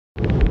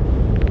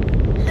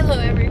Hello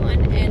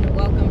everyone, and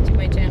welcome to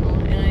my channel,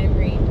 and I am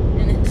Reed,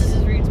 and this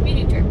is Reed's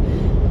Beauty Trip.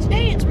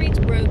 Today it's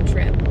Reed's Road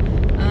Trip.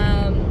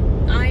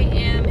 I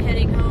am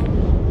heading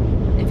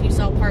home, if you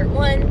saw part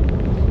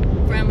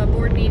 1, from a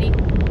board meeting.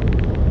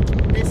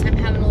 This I'm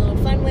having a little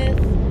fun with.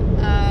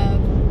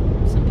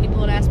 Some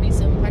people had asked me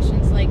some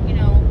questions like, you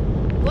know,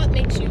 what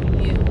makes you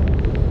you?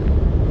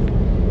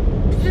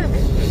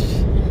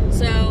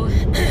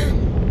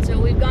 So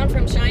we've gone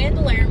from Cheyenne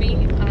to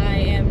Laramie. I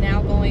am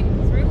now going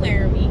through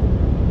Laramie.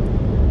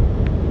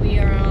 We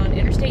are on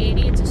Interstate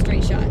 80. It's a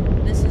straight shot.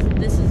 This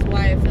is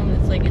why I filmed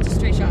it's like it's a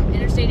straight shot.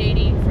 Interstate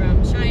 80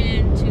 from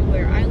Cheyenne to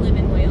where I live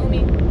in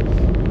Wyoming.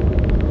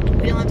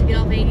 We don't have to get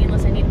off 80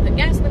 unless I need to put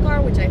gas in the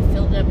car, which I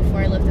filled up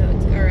before I left the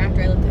hotel, or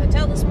after I left the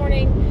hotel this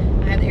morning.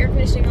 I have the air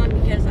conditioning on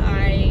because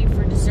I,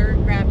 for dessert,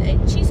 grabbed a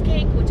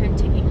cheesecake, which I'm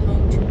taking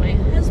home to my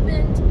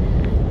husband.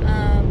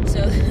 So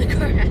the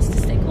car has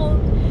to stay cold,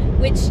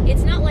 which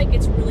it's not like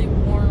it's really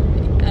warm.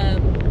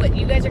 What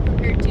you guys are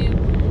compared to,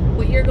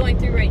 what you're going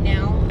through right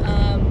now.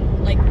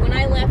 Like when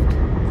I left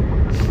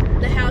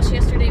the house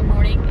yesterday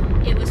morning,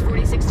 it was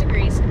 46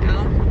 degrees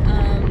out.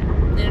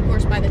 Then of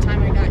course by the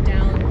time I got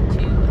down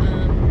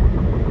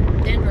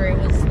to Denver, it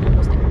was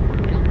almost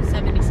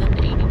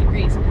 70-something, 80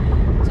 degrees.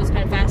 So it's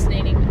kind of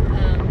fascinating,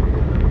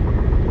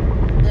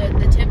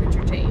 the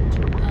temperature change.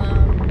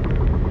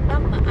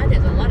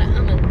 There's a lot of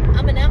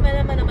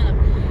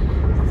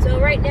So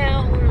right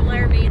now we're in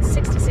Laramie. It's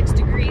 66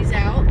 degrees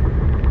out.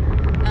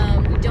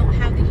 We don't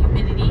have the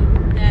humidity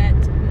that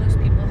most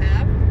people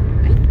have.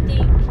 I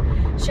think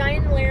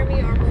Cheyenne and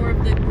Laramie are more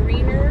of the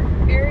greener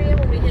area.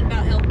 When we hit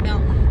about Elk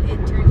Mountain,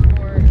 it turns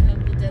more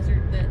of the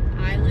desert that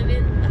I live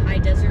in, the high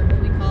desert,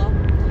 what we call.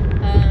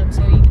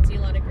 So you can see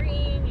a lot of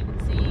green. You can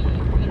see,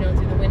 you know,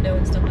 through the window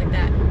and stuff like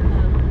that.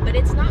 But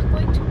it's not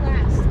going to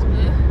last.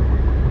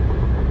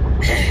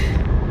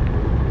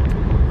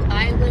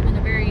 I live in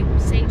a very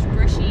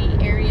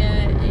sagebrushy area,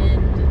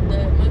 and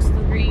most of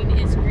the green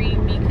is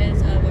green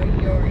because of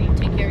you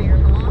take care of your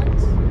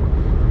lawns.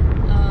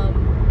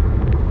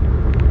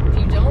 If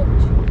you don't,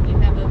 you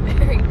have a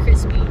very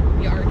crispy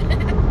yard.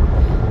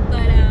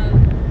 But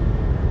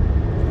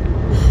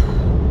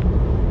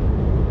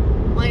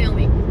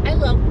Wyoming,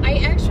 I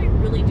actually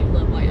really do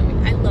love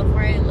Wyoming. I love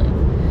where I live.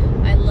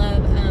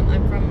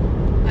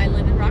 I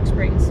live in Rock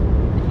Springs.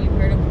 If you've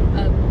heard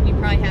of, you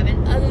probably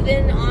haven't. Other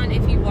than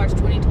if you watched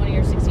 20/20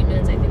 or 60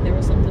 Minutes, I think there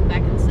was something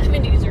back in the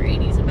 70s or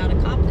 80s about a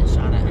cop that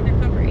shot an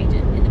undercover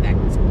agent in the back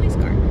of his police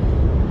car.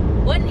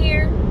 Wasn't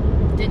here,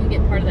 didn't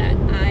get part of that.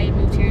 I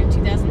moved here in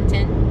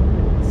 2010,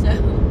 so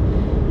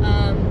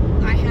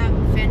I have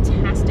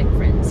fantastic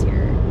friends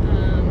here.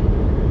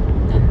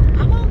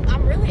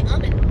 I'm really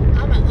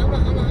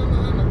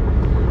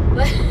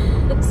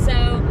but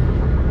so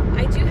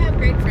I do have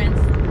great friends.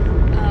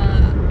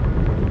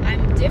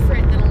 I'm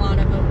different than a lot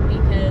of them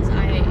because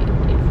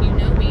if you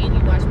know me and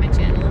you watch my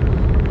channel,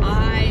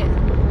 I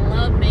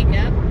love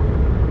makeup.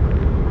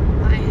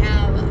 I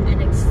have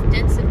an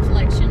extensive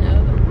collection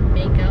of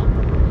makeup.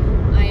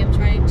 I am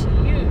trying to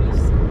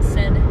use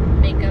said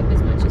makeup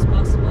as much as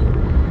possible.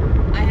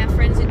 I have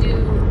friends that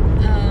do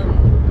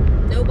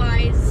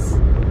no-buys.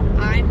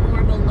 I'm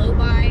more of a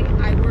low-buy.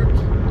 I work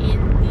in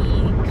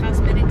the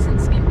cosmetics and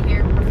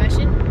skincare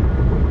profession.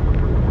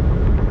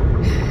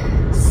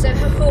 So,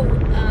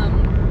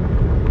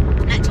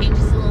 that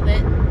changes a little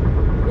bit.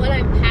 What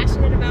I'm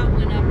passionate about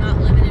when I'm not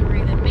living and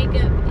breathing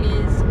makeup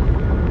is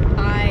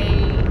I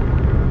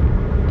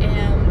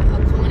am a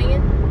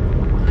Kiwanis.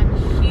 I'm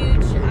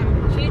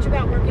huge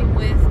about working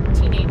with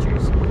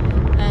teenagers.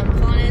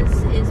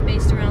 Kiwanis is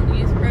based around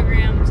youth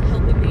programs,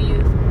 helping the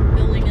youth,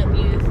 building up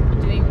youth,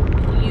 doing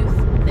youth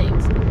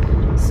things.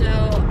 So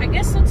I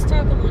guess let's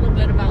talk a little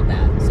bit about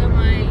that. So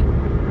my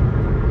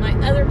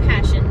other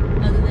passion,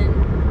 other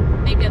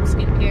than makeup,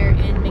 skincare,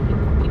 and making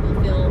people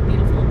feel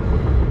beautiful,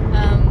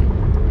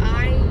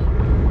 I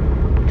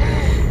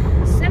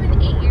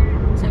 7-8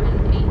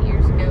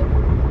 years ago.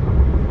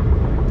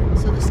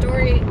 So the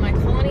story, my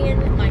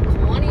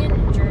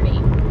Kiwanis journey,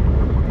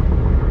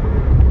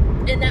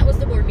 and that was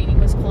the board meeting,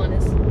 was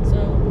Kiwanis.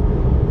 So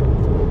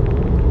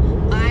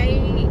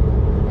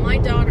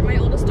my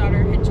oldest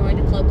daughter had joined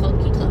a club called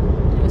Key Club.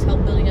 It was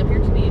help building up your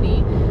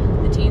community.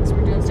 The teens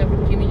were doing stuff in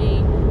the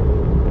community,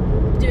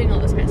 doing all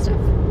this kind of stuff.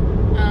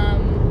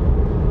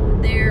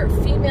 Their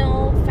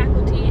female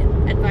faculty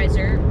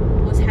advisor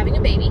was having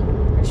a baby,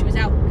 or she was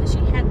out because she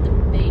had the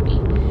baby.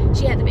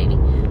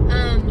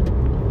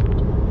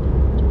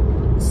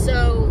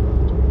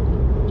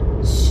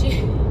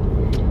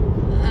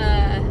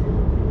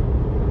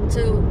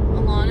 So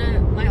Alana,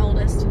 my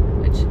oldest,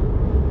 which,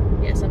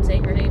 yes, I'm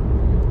saying her name,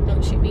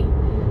 don't shoot me.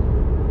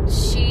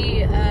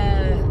 She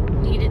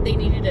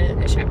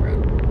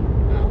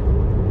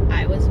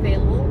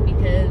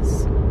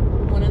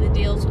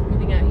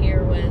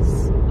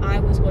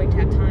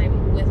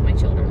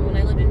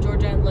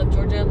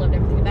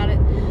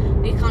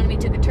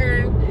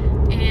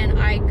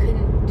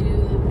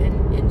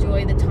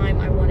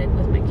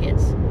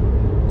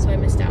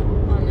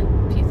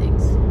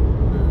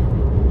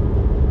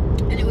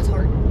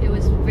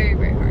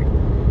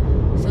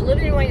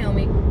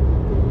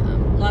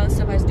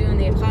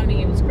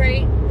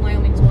great.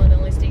 Wyoming's one of the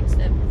only states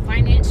that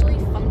financially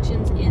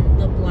functions in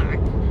the black.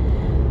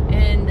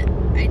 And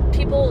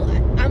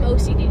I'm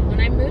OCD. When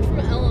I moved from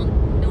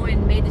Illinois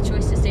and made the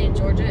choice to stay in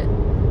Georgia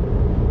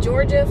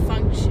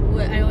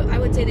I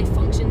would say they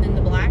functioned in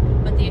the black,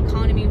 but the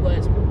economy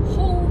was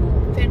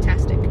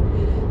fantastic.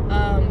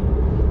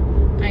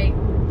 I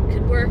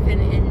could work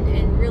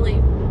and really,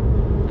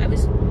 I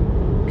was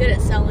good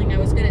at selling. I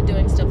was good at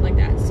doing stuff like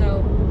that.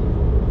 So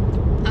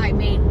I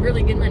made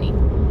really good money.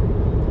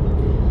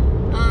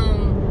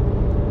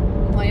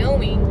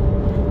 Wyoming,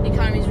 the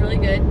economy is really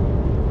good.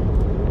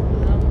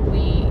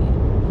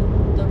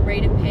 The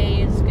rate of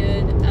pay is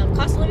good.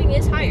 Cost of living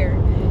is higher.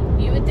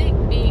 You would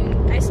think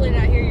being isolated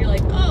out here, you're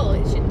like, oh,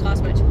 it shouldn't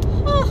cost much.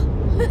 Oh,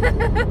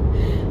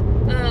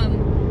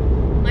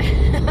 my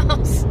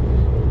house,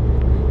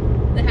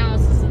 the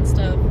houses and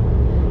stuff.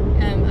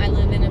 I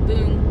live in a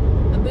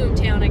boom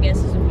town, I guess,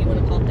 is if you want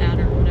to call it that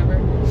or whatever.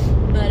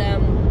 But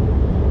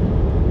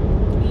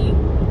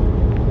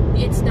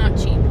it's not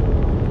cheap.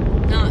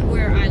 Not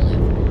where I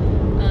live.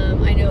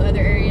 I know other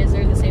areas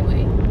are the same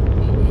way.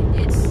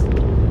 It's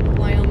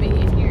Wyoming.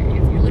 If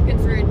you're looking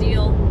for a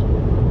deal,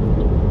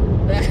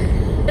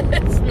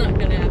 that's not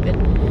gonna happen.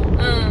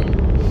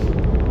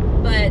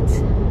 But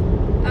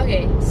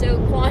okay, so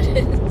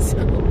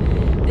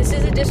this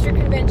is a district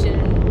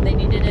convention. They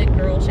needed a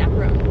girl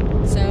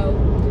chaperone, so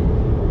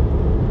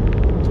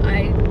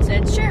I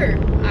said, sure,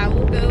 I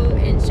will go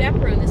and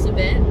chaperone this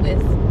event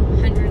with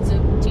hundreds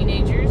of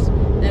teenagers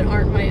that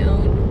aren't my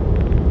own.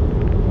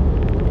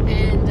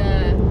 And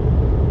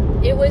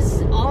it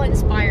was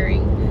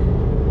awe-inspiring.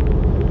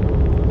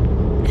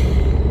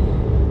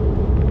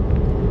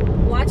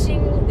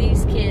 Watching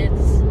these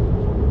kids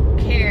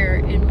care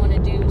and want to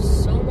do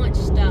so much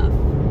stuff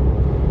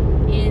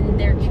in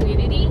their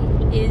community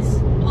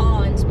is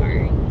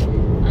awe-inspiring.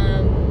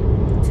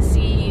 To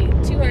see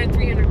 200,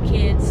 300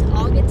 kids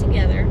all get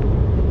together,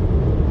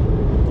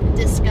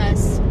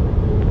 discuss.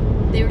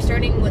 They were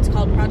starting what's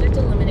called Project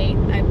Eliminate.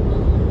 I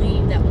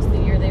believe that was the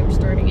year they were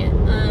starting it,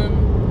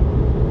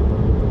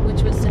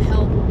 which was to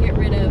help get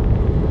rid of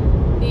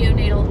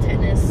neonatal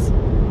tetanus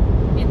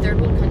in third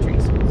world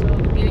countries. So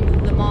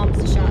giving the moms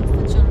the shots,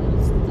 the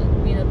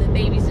children, the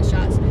babies the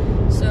shots.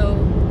 So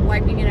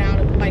wiping it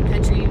out by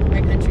country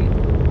by country.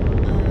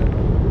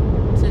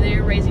 So they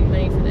were raising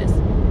money for this.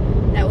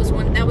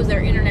 That was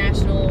their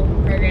international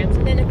programs,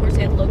 and then of course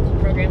they had local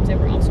programs they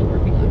were also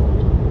working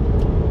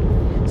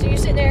on. So you're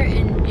sitting there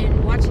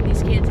and watching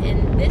these kids,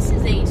 and this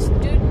is a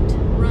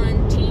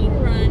student-run,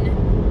 teen-run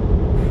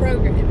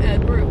program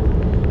group.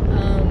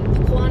 The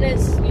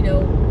Kiwanis,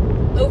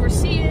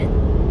 oversee it,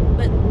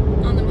 but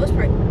on the most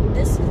part,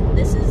 this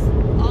is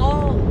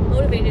all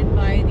motivated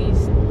by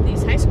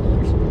these high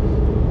schoolers.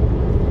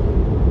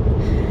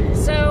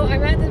 So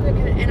I'm at the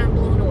and I'm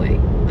blown away.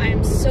 I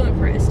am so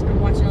impressed. I'm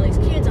watching all these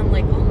kids. I'm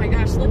like, oh my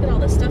gosh, look at all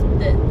the stuff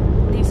that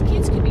these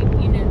kids could be,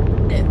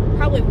 that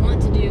probably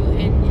want to do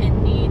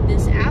and need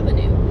this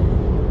avenue.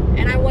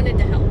 And I wanted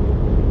to help.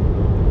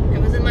 It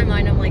was in my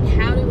mind. I'm like,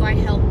 how do I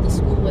help the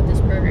school with this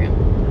program?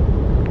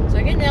 So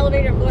I get in the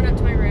elevator. I'm going up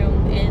to my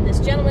room, and this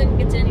gentleman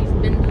gets in. He's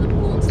been to the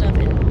pool and stuff,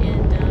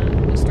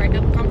 and we strike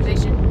up a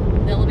conversation.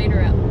 The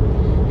elevator up.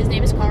 His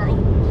name is Carl.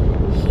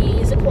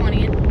 He's a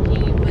Kiwanian.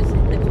 He was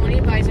the Kiwani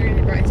advisor and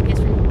advice kids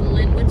from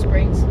Linwood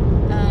Springs.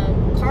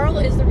 Carl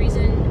is the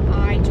reason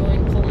I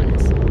joined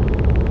Kiwanis.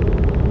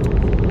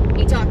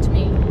 He talked to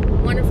me.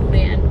 Wonderful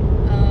man.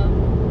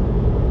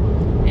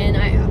 And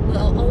I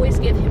will always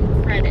give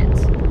him credit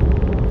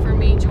for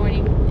me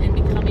joining and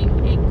becoming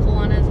a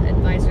Kiwanis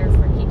advisor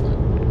for Key Club.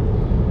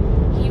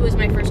 He was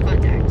my first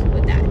contact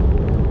with that.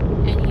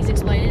 And he's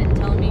explaining it and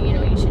telling me,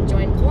 you should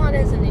join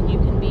Kiwanis, and then you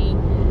can be,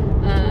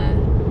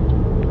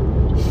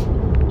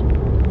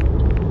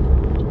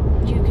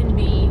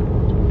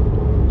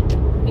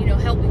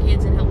 help the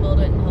kids and help build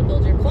it and help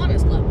build your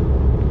Kiwanis Club.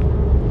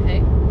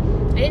 Okay?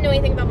 I didn't know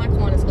anything about my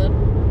Kiwanis Club.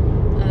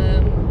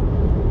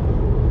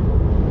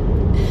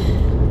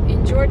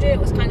 In Georgia, it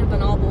was kind of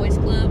an all-boys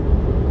club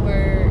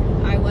where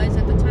I was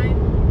at the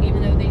time,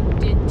 even though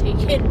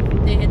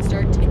they had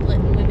started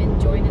letting women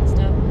join and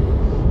stuff.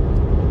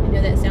 I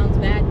know that sounds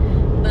bad,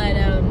 but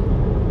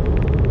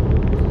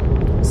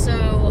so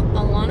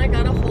Alana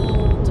got a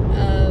hold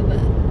of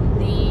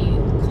the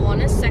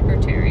Kiwanis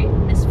secretary,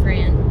 Miss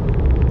Fran,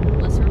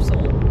 bless her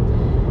soul,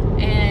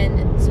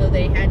 and so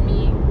they had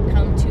me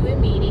come to a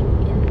meeting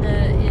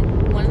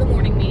in one of the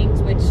morning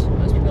meetings, which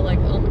most people are like,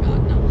 oh my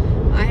god, no.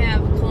 I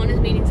have Kiwanis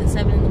meetings at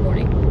 7 in the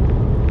morning.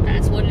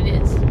 That's what it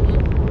is.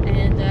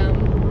 And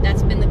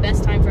that's been the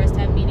best time for us to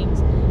have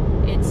meetings.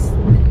 It's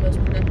been the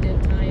most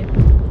productive time.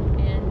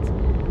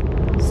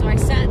 And so I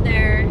sat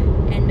there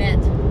and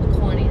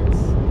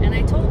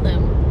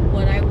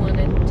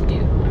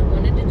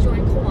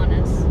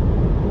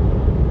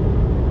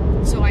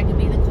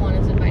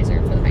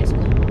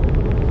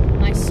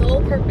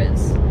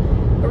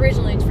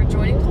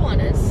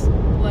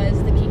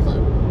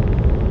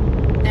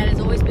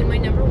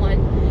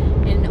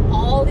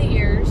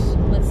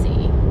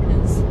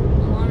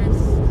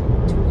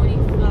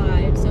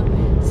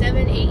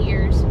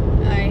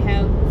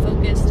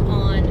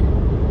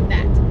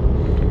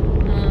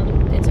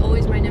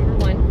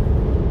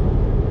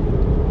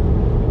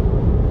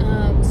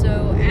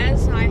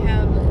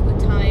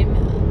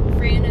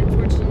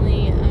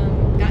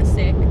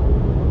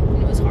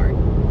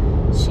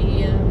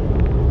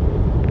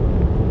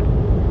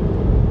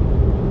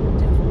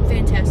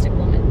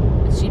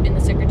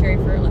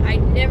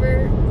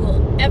never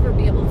will ever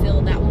be able to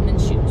fill that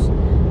woman's shoes.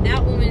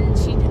 That woman,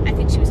 I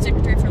think she was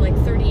secretary for like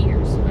 30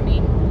 years. I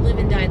mean, live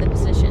and die the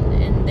position.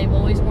 And they've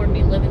always warned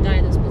me, live and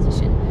die this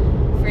position.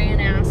 Fran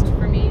asked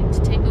for me to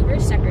take over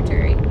as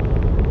secretary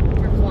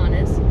for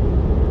Kiwanis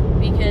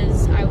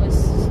because I was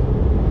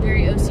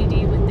very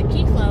OCD with the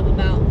Key Club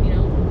about, you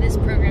know, this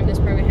program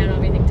had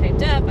everything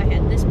typed up. I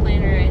had this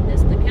planner, I had the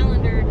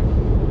calendar,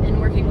 and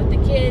working with the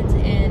kids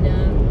and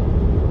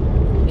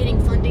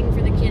getting funding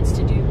for the kids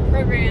to do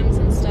programs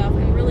and stuff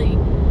and really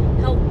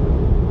help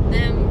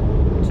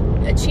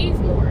them achieve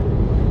more,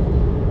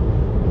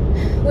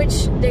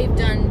 which they've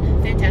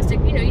done fantastic.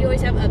 You know, you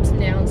always have ups and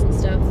downs and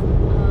stuff.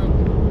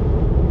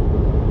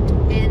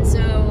 And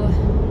so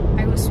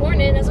I was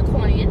sworn in as a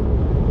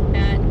Kiwanian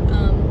at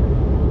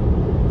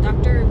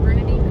Dr.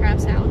 Bernadine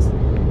Craft's house.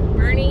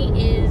 Bernie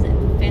is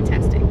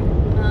fantastic.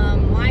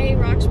 My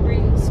Rock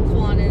Springs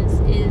Kiwanis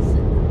is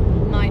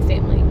my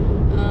family.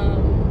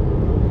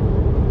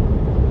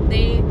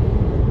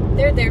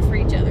 They're there for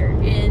each other,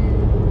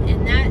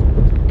 and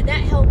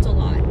that helped a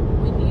lot.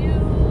 When you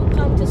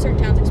come to certain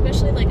towns,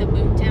 especially like a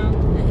boom town,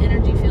 an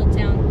energy field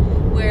town,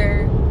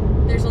 where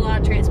there's a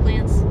lot of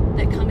transplants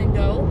that come and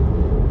go.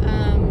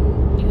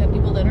 You have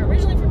people that are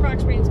originally from Rock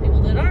Springs,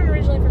 people that aren't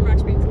originally from Rock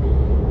Springs.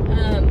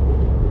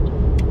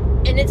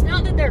 And it's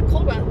not that they're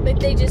cold about it, but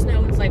they just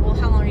know it's like, well,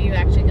 how long are you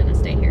actually going to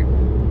stay here?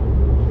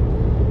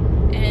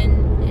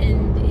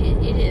 And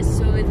it is.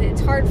 So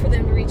it's hard for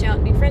them to reach out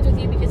and be friends with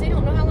you because they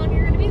don't know how long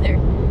you're going to be there.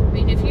 I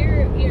mean, if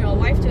you're, you know, a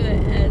wife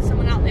to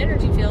someone out in the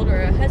energy field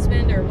or a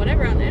husband or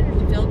whatever out in the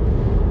energy field,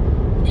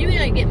 you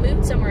may not get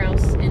moved somewhere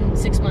else in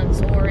 6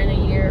 months or in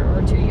a year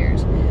or 2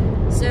 years.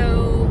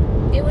 So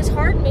it was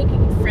hard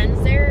making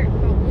friends there,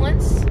 but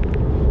once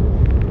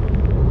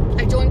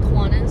I joined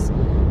Kiwanis,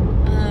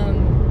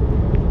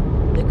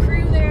 the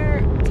crew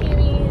there,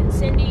 Tammy,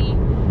 Cindy,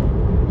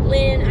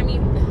 Lynn, I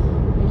mean,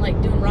 I'm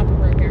like doing romper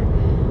room here.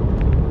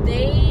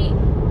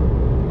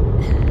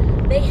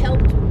 They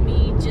helped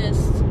me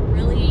just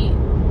really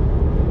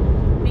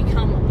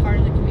become a part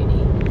of the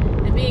community.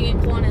 And being in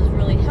Kiwanis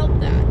really helped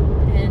that.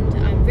 And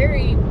I'm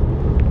very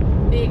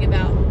big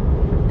about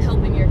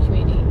helping your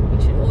community. You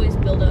should always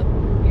build up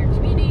your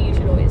community. You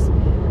should always,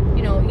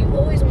 you know, you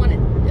always want it,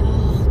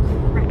 oh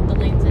crap, the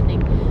lane's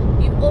ending.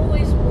 You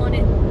always want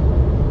it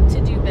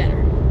to do better.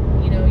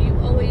 You know, you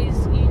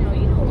always, you know,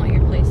 you don't want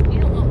your place, you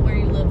don't want where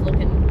you live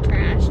looking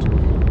trashed.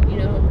 You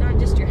know, not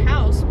just your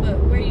house, but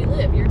where you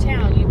live, your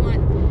town. You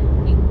want,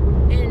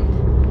 and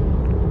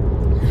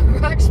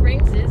Rock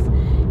Springs is,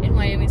 in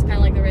Miami, it's kind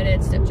of like the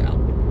redhead stepchild.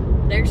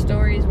 Their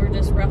stories were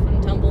just rough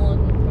and tumble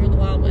and we're the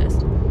Wild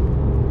West.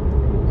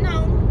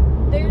 No,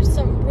 there's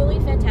some really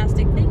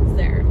fantastic things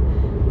there.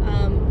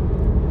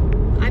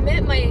 I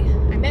met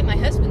my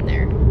husband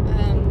there.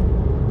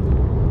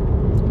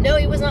 No,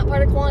 he was not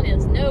part of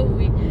Kiwanis. No,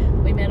 we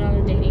met on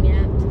a dating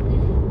app.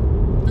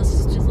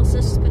 Let's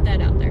just put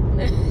that out there.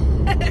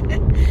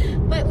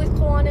 But with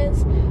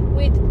Kiwanis,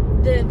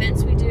 the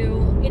events we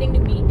do, getting to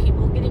meet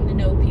people, getting to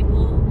know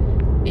people,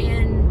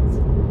 and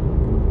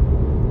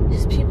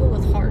just people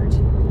with heart,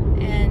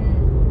 and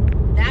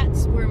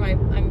that's where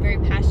I'm very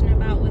passionate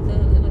about with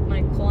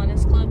my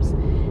Kiwanis clubs,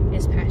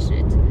 is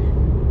passionate.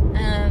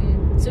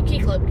 So Key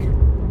Club,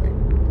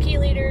 Key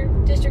Leader,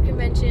 District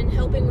Convention,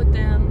 helping with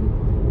them.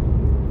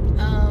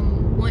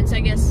 Once I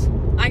guess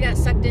I got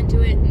sucked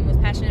into it and was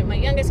passionate, my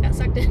youngest got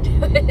sucked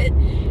into it,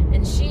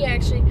 and she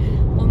actually,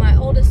 well, my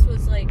oldest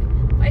was like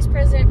vice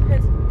president,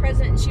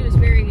 and she was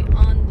very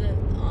on the,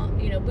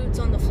 you know, boots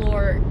on the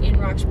floor in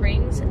Rock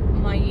Springs.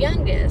 My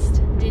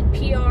youngest did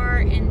PR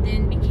and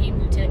then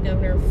became lieutenant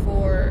governor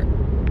for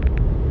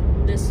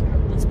this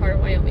part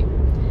of Wyoming.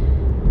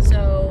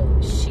 So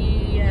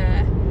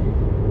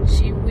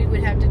we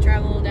would have to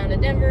travel down to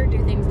Denver,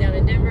 do things down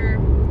in Denver.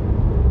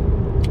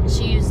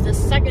 She's the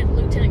second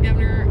lieutenant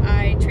governor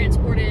I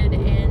transported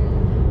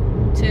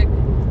and took,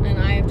 and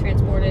I have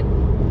transported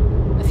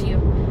a few.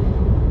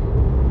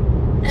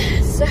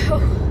 So,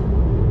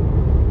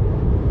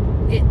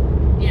 you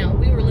know,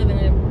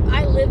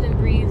 I lived and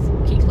breathed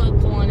Key Club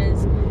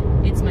Kiwanis.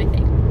 It's my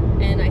thing,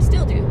 and I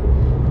still do.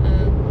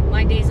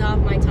 My days off,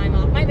 my time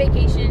off, my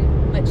vacation,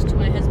 much to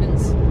my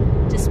husband's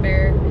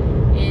despair,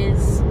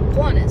 is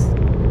Kiwanis.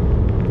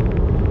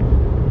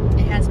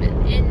 It has been,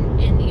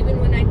 and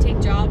even when I take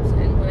jobs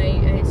and when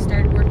I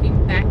started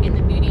working back in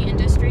the beauty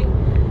industry,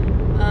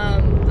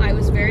 I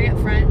was very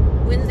upfront.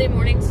 Wednesday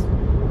mornings,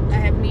 I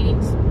have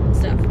meetings and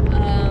stuff.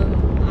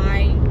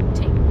 I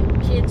take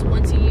kids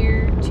once a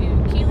year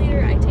to Key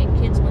Leader. I take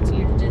kids once a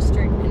year to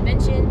District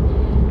Convention,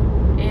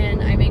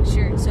 and I make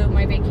sure, so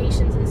my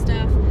vacations and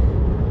stuff,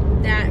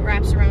 that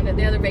wraps around it.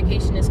 The other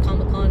vacation is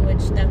Comic-Con,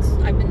 which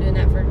I've been doing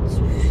that for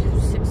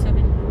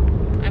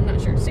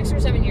 6 or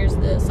 7 years,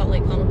 the Salt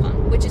Lake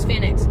Comic-Con, which is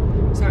FanX.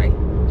 Sorry.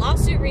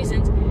 Lawsuit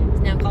reasons,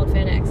 it's now called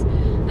FanX.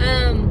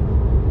 I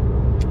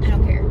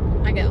don't care.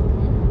 I go.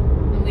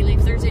 And we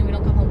leave Thursday and we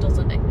don't come home till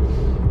Sunday.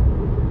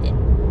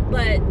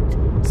 But,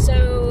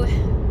 so,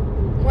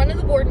 one of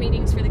the board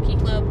meetings for the Key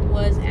Club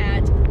was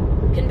at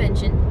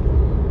convention.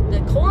 The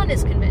Kiwanis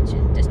Kiwanis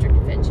convention, district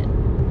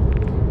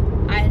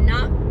convention. I had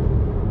not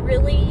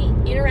really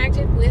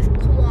interacted with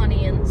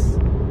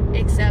Kiwanians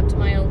except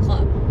my own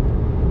club.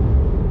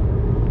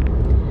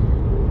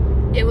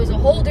 It was a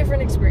whole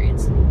different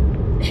experience.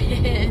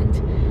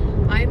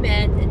 And I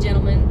met a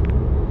gentleman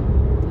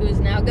who is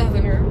now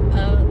governor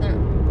of the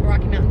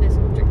Rocky Mountain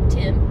District,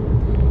 Tim,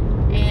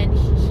 and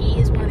he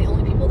is one of the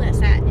only people that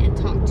sat and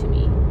talked to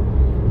me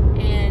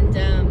and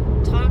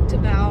talked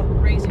about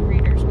Raising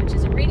Readers, which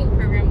is a reading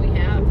program we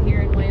have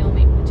here in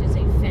Wyoming, which is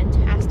a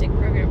fantastic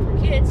program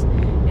for kids.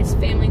 It's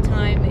family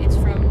time. It's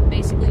from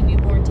basically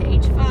newborn to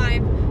age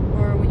 5,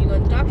 or when you go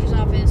to the doctor's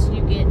office,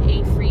 you get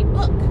a free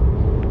book.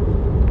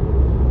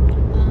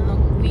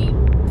 We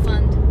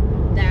fund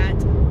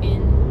that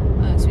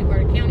in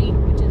Sweetwater County,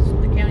 which is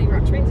the county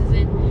Rock Springs is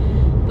in,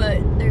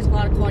 but there's a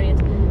lot of Kiwanians.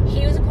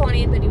 He was a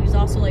Kiwanian, but he was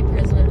also like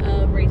president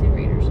of Raising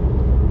Readers.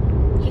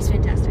 He's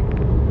fantastic.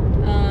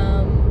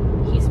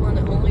 He's one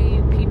of the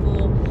only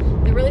people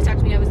that really talked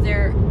to me. I was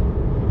there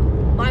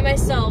by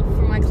myself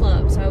for my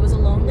club, so I was a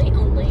lonely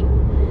only,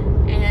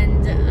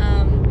 and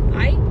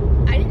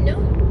I didn't know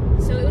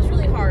him, so it was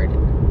really hard.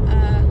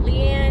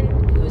 Leanne,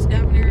 who was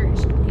governor,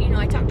 you know,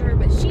 I talked to her,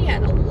 but she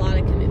had a lot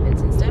of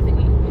commitments and stuff,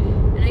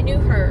 and I knew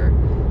her,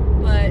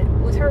 but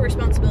with her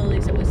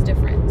responsibilities, it was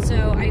different.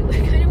 So I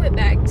kind of went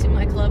back to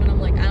my club, and I'm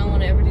like, I don't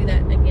want to ever do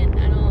that again.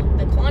 I don't,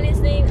 the Kiwanis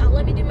thing,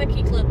 let me do my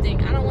Key Club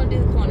thing. I don't want to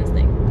do the Kiwanis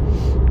thing.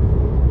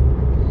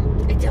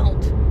 I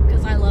don't,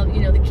 because I love,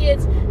 you know, the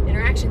kids, the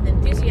interaction, the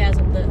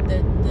enthusiasm, the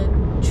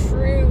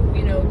true,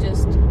 you know,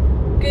 just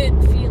good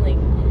feeling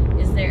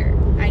is there.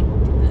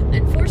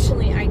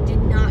 Unfortunately, I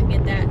did not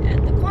get that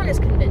at the Kiwanis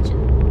convention.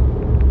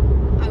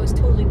 I was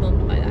totally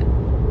bummed by that.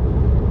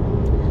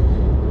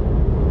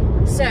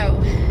 So,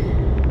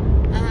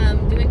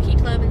 doing Key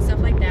Club and stuff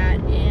like that,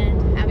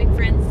 and having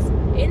friends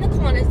in the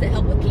Kiwanis that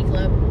help with Key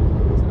Club.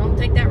 So don't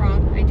take that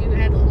wrong. I do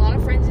have a lot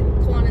of friends in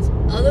Kiwanis,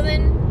 other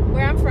than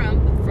where I'm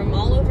from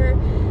all over.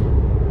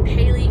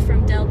 Haley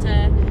from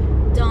Delta,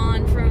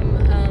 Dawn from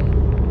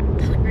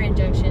Grand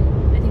Junction.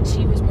 I think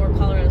she was more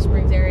Colorado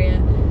Springs area.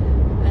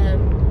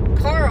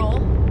 Carl,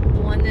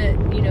 the one that,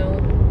 you know,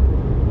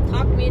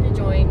 talked me into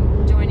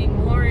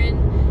joining Warren,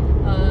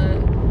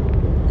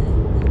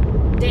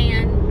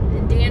 Dan,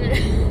 and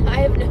Dan,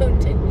 I have known,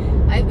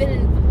 I've been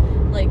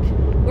in, like,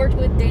 worked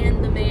with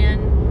Dan the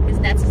Man, because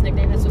that's his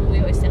nickname, that's what we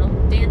always tell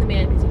him, Dan the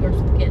Man, because he works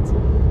with the kids,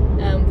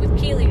 with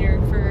Key Leader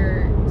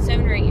for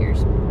 7 or 8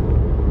 years,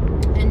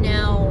 and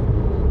now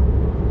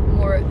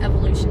more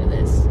evolution of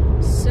this.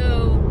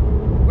 So,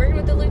 working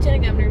with the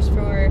lieutenant governors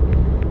for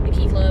the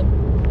Key Club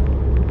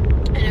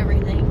and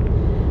everything,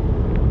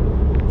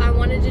 I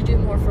wanted to do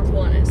more for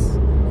Kiwanis,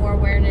 more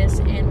awareness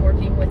and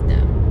working with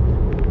them.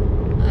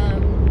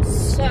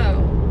 So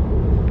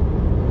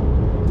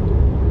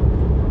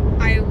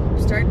I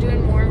started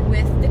doing more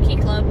with the Key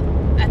Club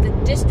at the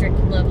district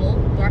level,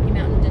 Rocky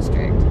Mountain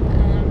District.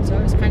 So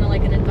I was kind of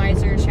like an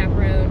advisor,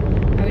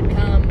 chaperone. I would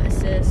come,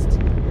 assist,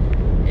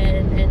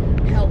 and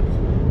help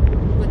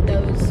with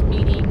those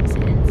meetings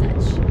and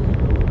such.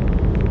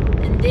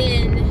 And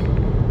then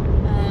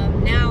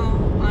now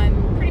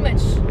I'm pretty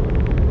much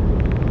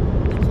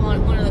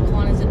one of the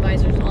Kiwanis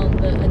advisors on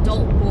the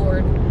adult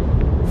board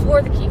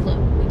for the Key Club.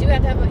 We do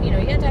have to have, you know,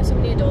 you have to have so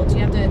many adults. You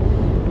have to,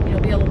 you know,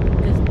 be able,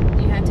 because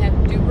you have to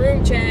do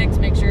room checks,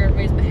 make sure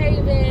everybody's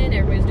behaving,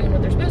 everybody's doing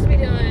what they're supposed to be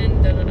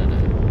doing, da da da da.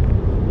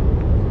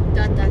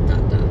 Dot dot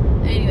dot dot.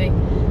 Anyway,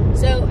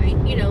 so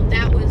you know,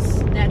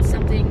 that's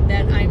something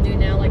that I'm doing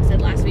now. Like I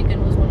said, last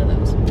weekend was one of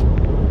those.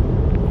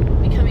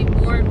 Becoming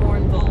more and more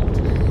involved.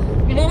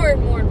 More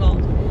and more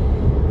involved.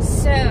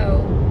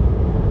 So,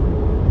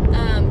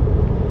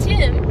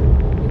 Tim,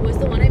 who was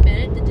the one I met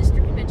at the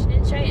district convention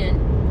in Cheyenne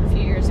a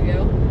few years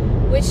ago,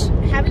 which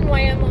having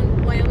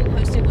Wyoming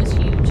hosted was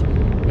huge,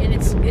 and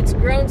it's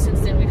grown since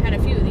then. We've had a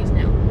few of these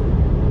now,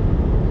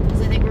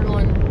 because I think we're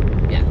going,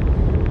 yeah,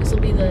 this will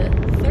be the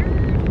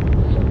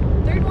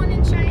third one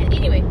in Cheyenne.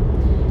 Anyway,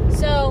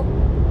 so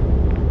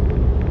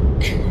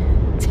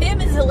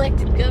Tim is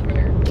elected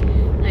governor.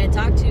 And I had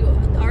talked to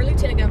our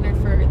lieutenant governor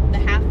for the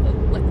half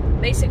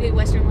of basically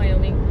Western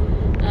Wyoming,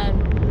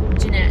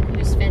 Jeanette,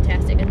 who's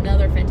fantastic,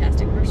 another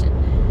fantastic person.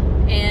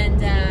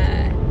 And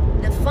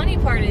the funny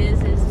part is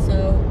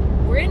so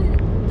we're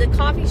in the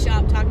coffee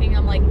shop talking.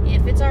 I'm like,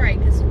 if it's all right,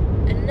 because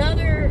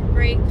another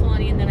great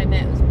Kiwanian that I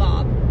met was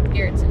Bob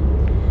Garrettson.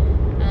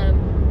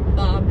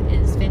 Bob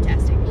is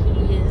fantastic.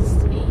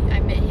 I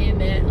met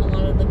him at a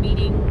lot of the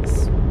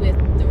meetings with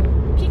the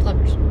Key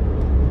Clubbers,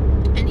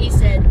 and he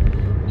said,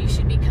 you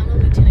should become a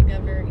lieutenant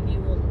governor. You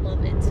will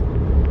love it.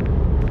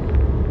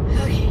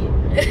 Okay.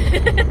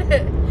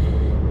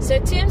 So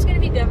Tim's going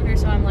to be governor,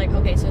 so I'm like,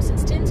 okay, so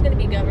since Tim's going to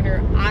be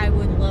governor, I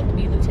would love to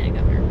be lieutenant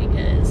governor,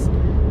 because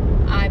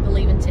I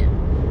believe in Tim.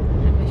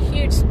 I'm a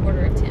huge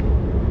supporter of Tim.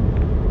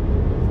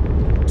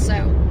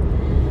 So,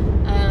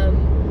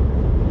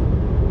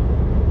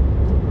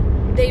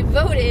 they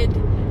voted.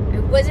 I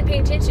wasn't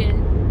paying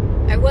attention.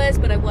 I was,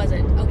 but I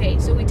wasn't. Okay,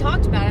 so we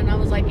talked about it, and I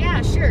was like,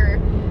 yeah, sure,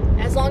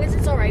 as long as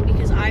it's all right,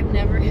 because I've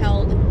never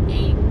held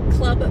a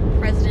club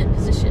president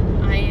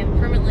position. I am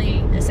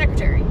permanently a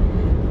secretary.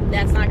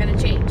 That's not going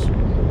to change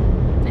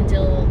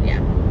until, yeah.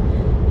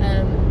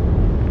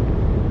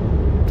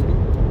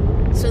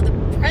 So the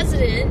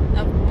president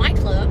of my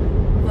club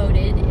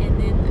voted, and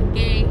then a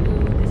gay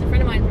who is a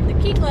friend of mine from the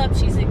Key Club,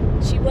 she was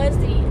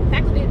the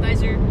faculty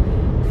advisor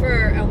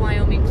for a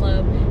Wyoming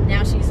club.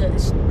 Now she's now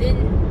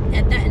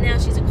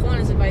she's a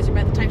Kiwanis advisor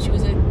by the time she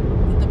was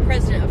the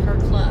president of her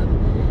club.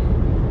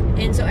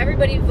 And so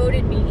everybody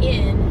voted me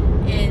in,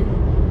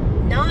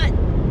 and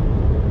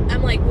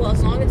I'm like, well,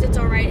 as long as it's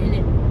all right and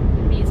it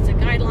meets the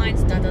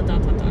guidelines,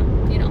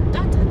 you know,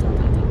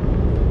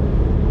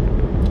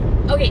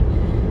 Okay,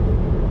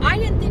 I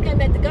didn't think I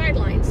met the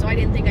guidelines, so I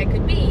didn't think I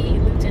could be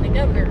lieutenant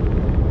governor.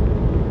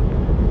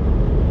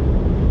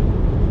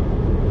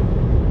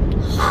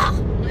 Ha!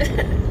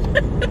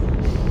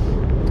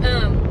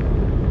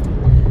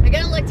 I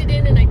got elected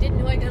in, and I didn't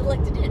know I got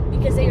elected in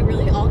because they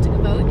really all took a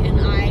vote, and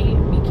I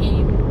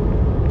became,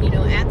 you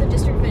know, at the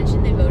district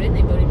convention, they voted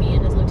me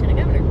in as lieutenant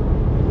governor.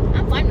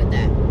 I'm fine with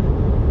that.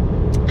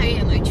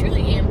 I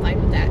truly am fine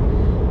with that.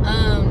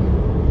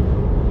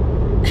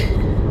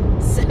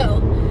 So,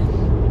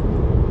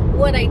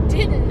 what I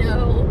didn't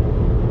know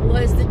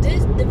was the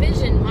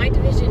division, my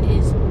division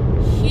is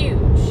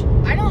huge.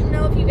 I don't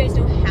know if you guys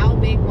know how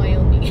big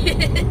Wyoming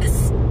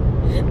is,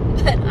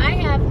 but I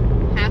have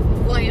half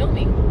of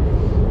Wyoming.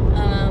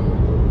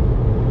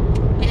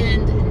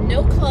 And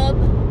no club,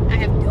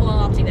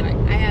 I'll take that back.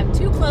 I have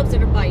 2 clubs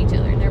that are by each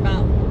other, and they're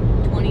about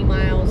 20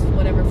 miles,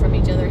 whatever, from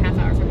each other, half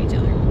hour from each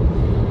other.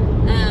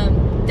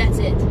 That's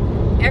it.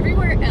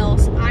 Everywhere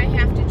else, I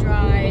have to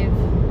drive,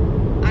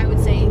 I would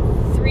say,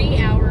 3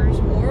 hours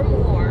or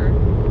more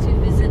to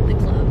visit the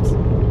clubs.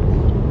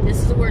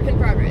 This is a work in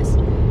progress.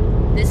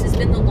 This has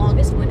been the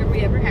longest winter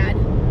we ever had.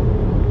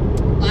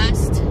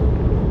 Last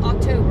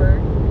October,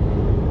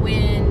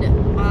 when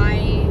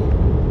I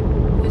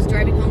was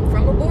driving home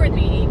from a board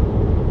meeting,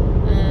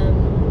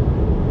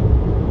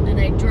 and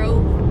I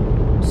drove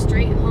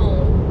straight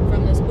home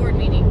from this board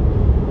meeting,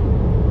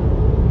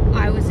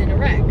 I was in a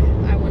wreck.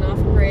 I went off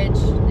a bridge.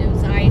 It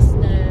was ice.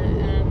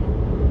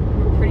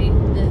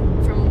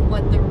 From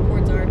what the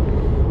reports are, I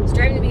was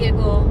driving the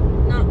vehicle,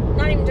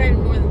 not even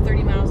driving more than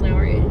 30 miles an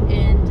hour,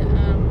 and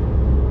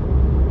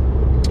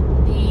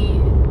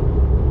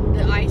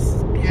the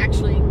ice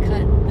actually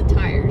cut the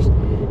tires.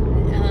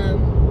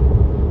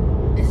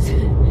 It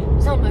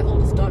was on my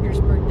oldest daughter's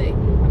birthday.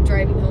 I'm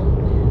driving home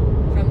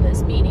from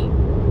this meeting,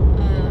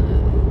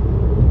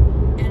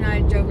 and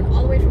I drove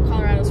all the way from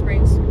Colorado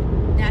Springs.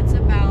 That's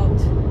about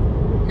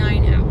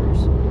 9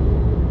 hours.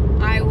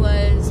 I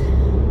was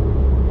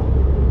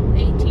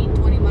 18,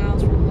 20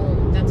 miles from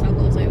home. That's how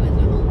close I was at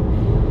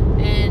home.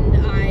 And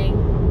I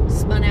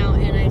spun out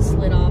and I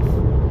slid off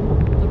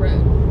the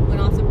road. Went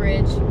off the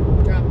bridge,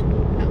 dropped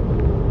about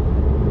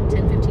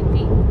 10, 15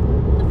 feet.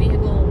 The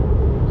vehicle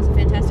was a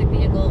fantastic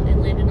vehicle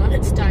and landed on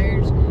its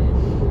tires.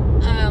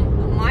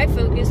 My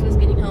focus was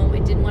getting home. I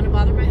didn't want to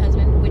bother my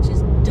husband, which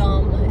is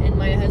dumb, and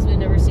my husband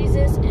never sees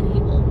this, and he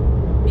will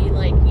be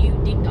like, you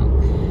ding dong.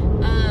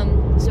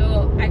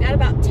 So I got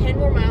about 10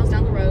 more miles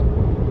down the road,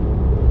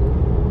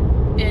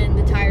 and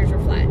the tires were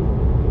flat.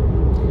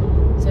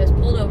 So I was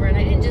pulled over, and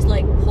I didn't just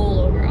like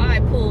pull over. I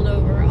pulled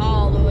over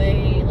all the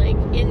way, like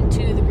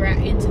into the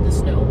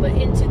snow, but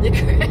into the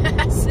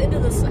grass, into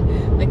the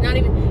sun. Like not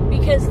even,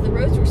 because the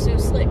roads were so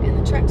slick, and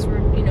the trucks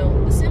were, you know,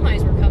 the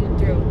semis were coming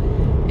through.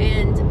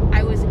 And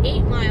I was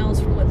 8 miles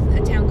from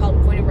a town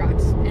called Point of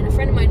Rocks, and a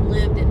friend of mine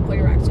lived in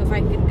Point of Rocks. So if I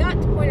had got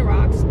to Point of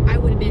Rocks, I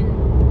would have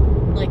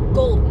been like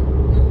golden.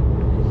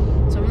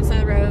 So I'm on the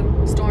side of the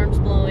road, storms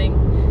blowing,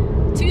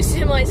 2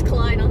 semis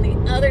collide on the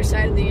other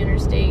side of the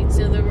interstate,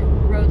 so the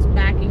road's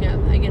backing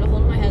up. I get a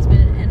hold of my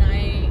husband, and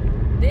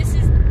this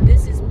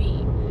is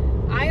me.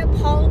 I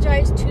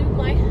apologize to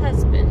my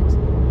husband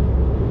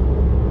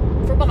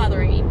for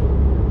bothering him,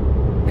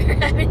 for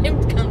having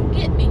him come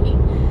get me.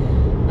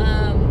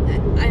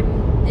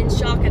 I'm in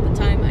shock at the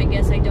time. I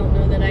guess I don't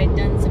know that I'd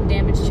done some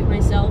damage to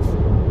myself.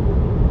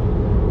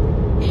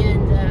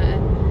 And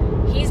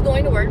he's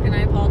going to work, and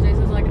I apologize.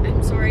 I was like,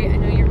 I'm sorry, I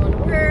know you're going to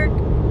work.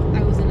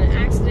 I was in an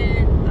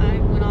accident. I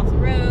went off the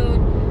road,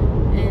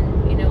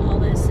 and, you know, all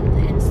this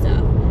and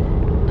stuff.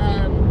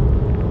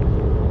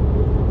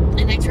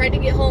 And I tried to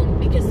get home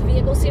because the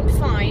vehicle seemed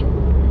fine,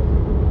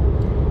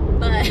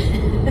 but I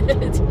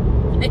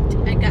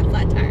got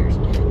flat tires.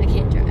 I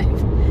can't drive.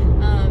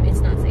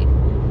 It's not safe.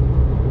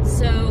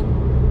 So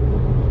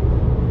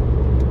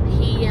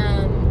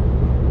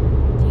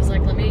he's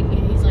like,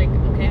 he's like,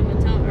 okay, I'm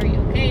gonna tell, are you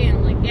okay? And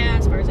I'm like, yeah,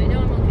 as far as I know,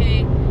 I'm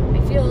okay.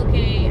 I feel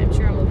okay. I'm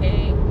sure I'm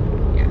okay.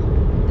 Yeah.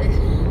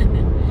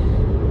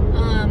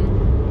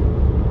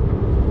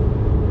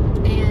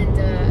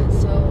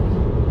 So,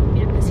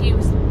 you know, because he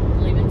was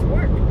leaving for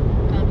work.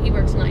 He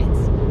works nights,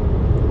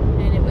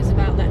 and it was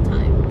about that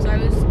time. So I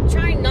was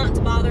trying not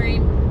to bother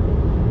him.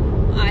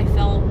 I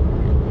felt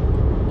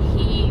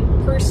he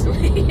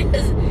personally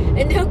is,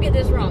 and don't get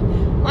this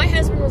wrong, my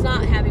husband was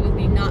not happy with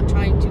me not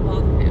trying to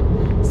bother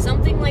him.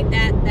 Something like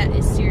that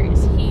is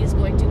serious. He is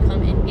going to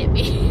come and get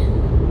me.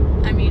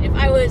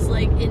 this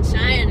like in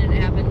Cheyenne and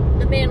it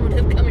happened, the man would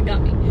have come and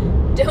got me.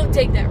 Don't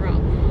take that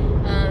wrong.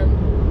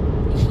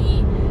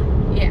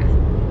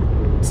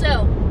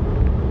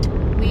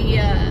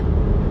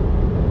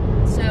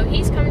 So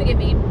he's coming to get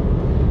me.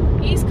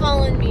 He's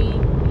calling me.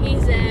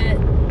 He's at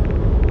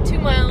 2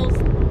 miles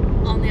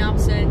on the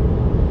opposite.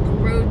 The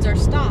roads are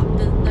stopped,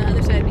 the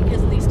other side,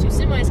 because of these two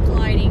semis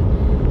colliding.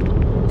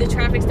 The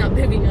traffic's not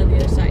moving on the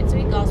other side. So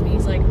he calls me.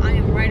 He's like, I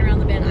am right around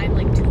the bend. I'm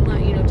like 2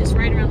 miles, just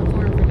right around the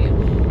corner from you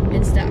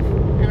and stuff.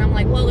 And I'm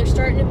like, well, they're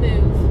starting to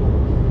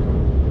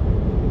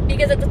move.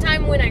 Because at the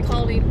time when I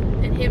called him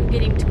and him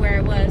getting to where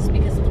I was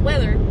because of the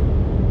weather,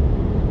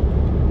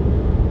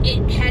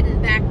 it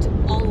hadn't backed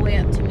all the way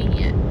up to me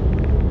yet.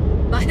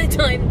 By the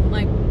time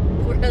my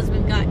poor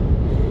husband got,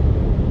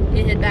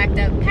 it had backed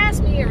up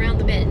past me around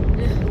the bend.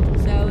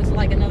 So it was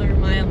like another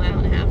mile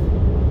and a half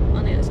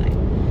on the other side.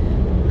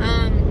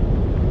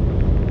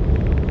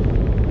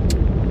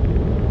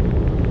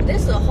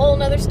 This is a whole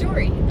nother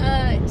story.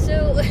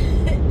 So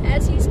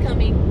as he's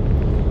coming,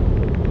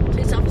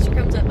 police officer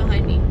comes up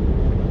behind me.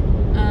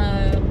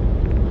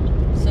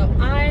 So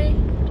I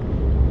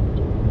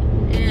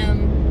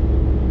am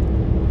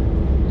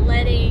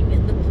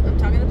I'm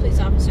talking to the police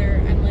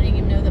officer. I'm letting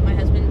him know that my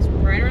husband's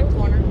right around the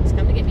corner. He's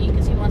coming to get me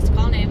because he wants to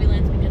call an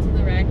ambulance because of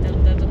the wreck.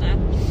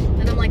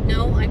 And I'm like,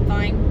 no, I'm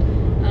fine.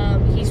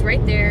 He's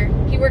right there.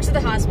 He works at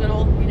the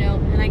hospital,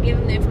 and I give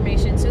him the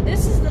information. So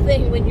this is the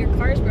thing: when your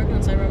car is broken on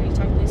the side of the road, you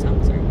talk to the police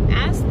officer.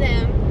 Ask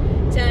them,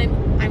 tell him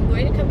I'm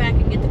going to come back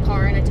and get the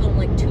car. And I told him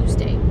like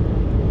Tuesday.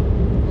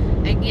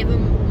 I give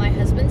him my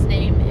husband's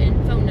name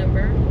and phone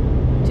number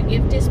to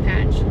give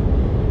dispatch,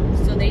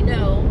 so they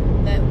know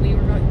that we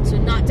were going, so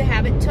not to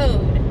have it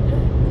towed,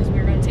 because we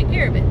were going to take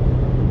care of it.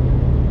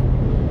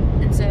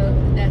 And so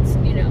that's,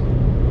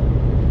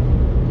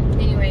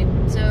 anyway,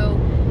 so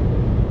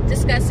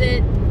discuss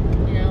it,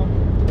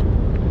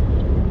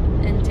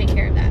 and take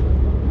care of that.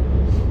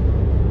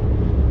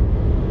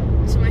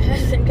 So my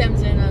husband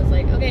comes in, I was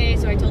like, okay,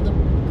 so I told the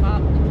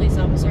cop, the police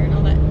officer and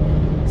all that.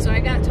 So I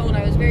got told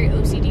I was very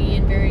OCD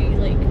and very,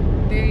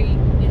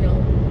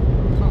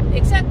 calm.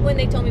 Except when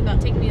they told me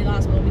about taking me to the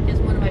hospital, because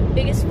one of my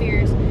biggest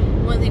fears,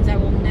 one of the things I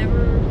will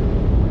never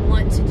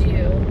want to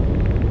do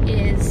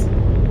is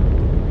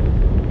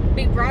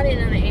be brought in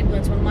an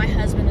ambulance when my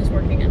husband is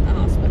working at the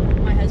hospital.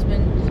 My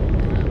husband,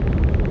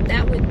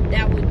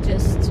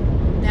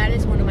 that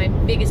is one of my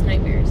biggest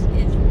nightmares,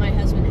 is my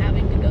husband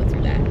having to go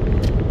through that.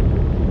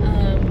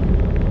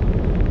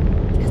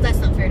 Because that's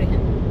not fair to him.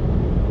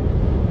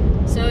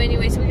 So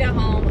anyway, so we got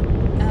home.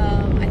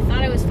 I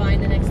thought I was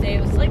fine the next day.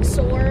 It was like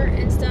sore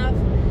and stuff.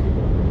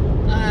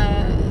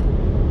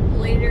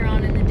 Later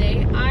on in the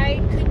day, I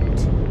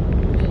couldn't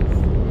move.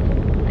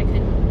 I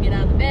couldn't get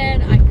out of the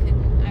bed. I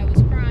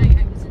was crying.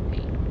 I was in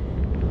pain.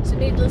 So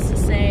needless to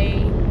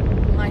say,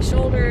 my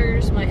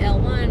shoulders, my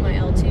L1, my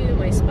L2,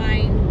 my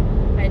spine,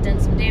 I had done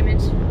some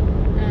damage.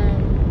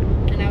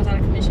 And I was out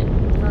of commission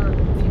for a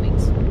few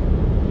weeks.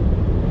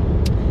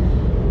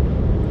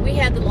 We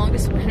had the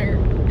longest winter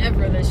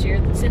ever this year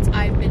since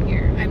I've been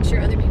here. I'm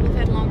sure other people have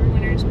had longer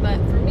winters, but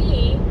for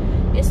me,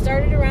 it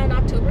started around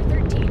October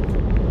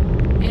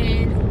 13th,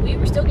 and we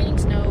were still getting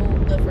snow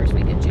the first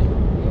week of June.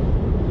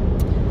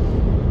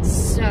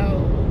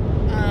 So,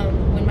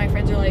 when my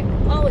friends are like,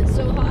 oh, it's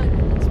so hot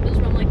and it's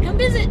miserable, I'm like, come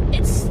visit,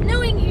 it's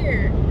snowing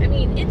here. I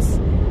mean, it's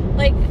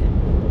like,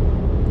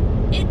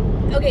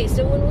 okay,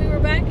 so when we were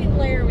back in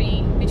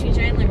Laramie, between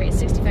Cheyenne and Laramie, it's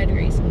 65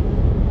 degrees.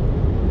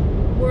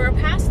 We're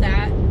past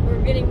that.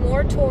 We're getting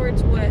more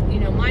towards what,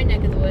 my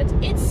neck of the woods.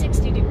 It's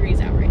 60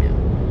 degrees out right now.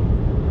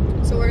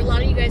 So where a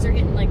lot of you guys are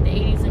hitting like the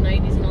 80s and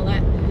 90s and all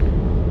that,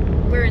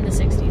 we're in the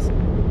 60s.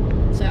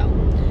 So,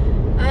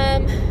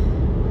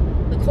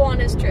 the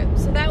Kiwanis trip.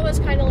 So that was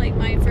kind of like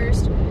my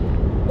first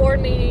board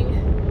meeting,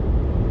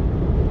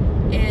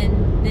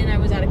 and then I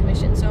was out of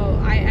commission. So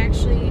I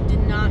actually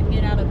did not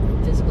get out of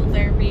physical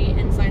therapy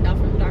and signed off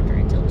from the doctor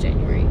until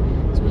January.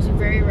 So it was a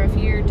very rough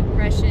year,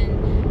 depression,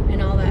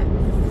 and all that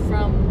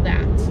from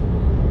that.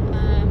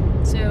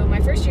 So my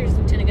first year as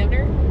lieutenant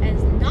governor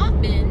has not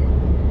been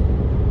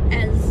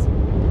as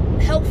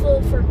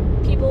helpful for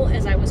people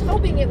as I was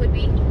hoping it would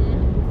be.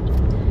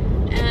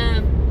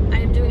 I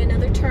am doing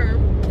another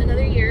term,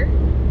 another year,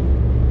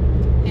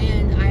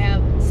 and I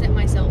have set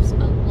myself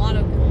a lot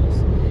of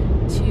goals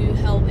to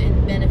help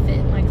and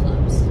benefit my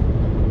clubs,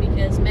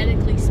 because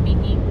medically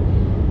speaking,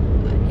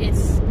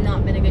 it's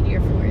not been a good year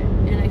for it,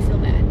 and I feel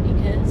bad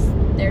because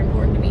they're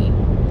important to me.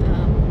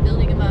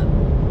 Building them up,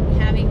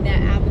 having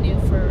that avenue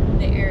for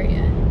the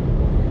area.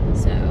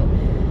 So,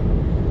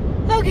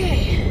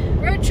 okay,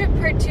 road trip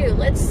part 2.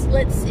 Let's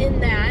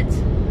end that.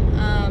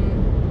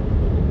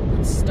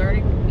 Let's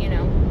start,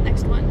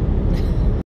 next one.